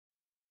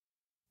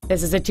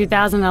This is a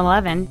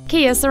 2011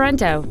 Kia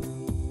Sorento.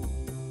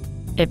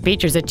 It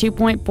features a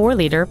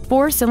 2.4-liter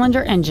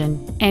four-cylinder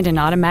engine and an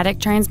automatic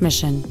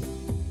transmission.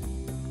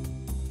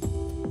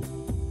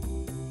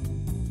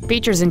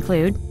 Features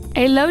include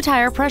a low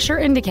tire pressure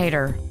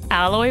indicator,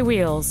 alloy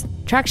wheels,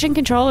 traction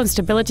control and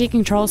stability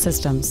control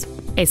systems,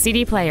 a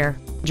CD player,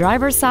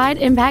 driver's side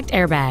impact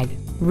airbag,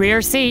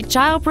 rear seat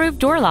child-proof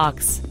door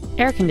locks,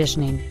 air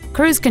conditioning,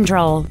 cruise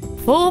control,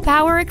 full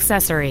power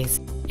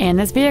accessories, and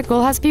this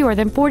vehicle has fewer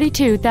than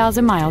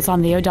 42,000 miles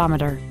on the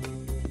odometer.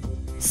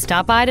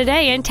 Stop by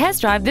today and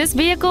test drive this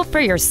vehicle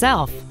for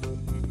yourself.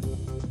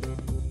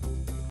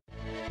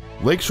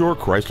 Lakeshore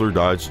Chrysler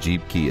Dodge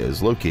Jeep Kia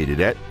is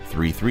located at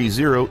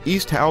 330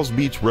 East Howze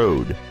Beach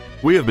Road.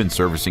 We have been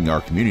servicing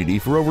our community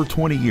for over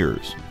 20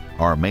 years.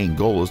 Our main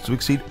goal is to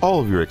exceed all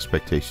of your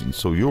expectations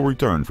so you'll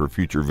return for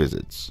future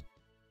visits.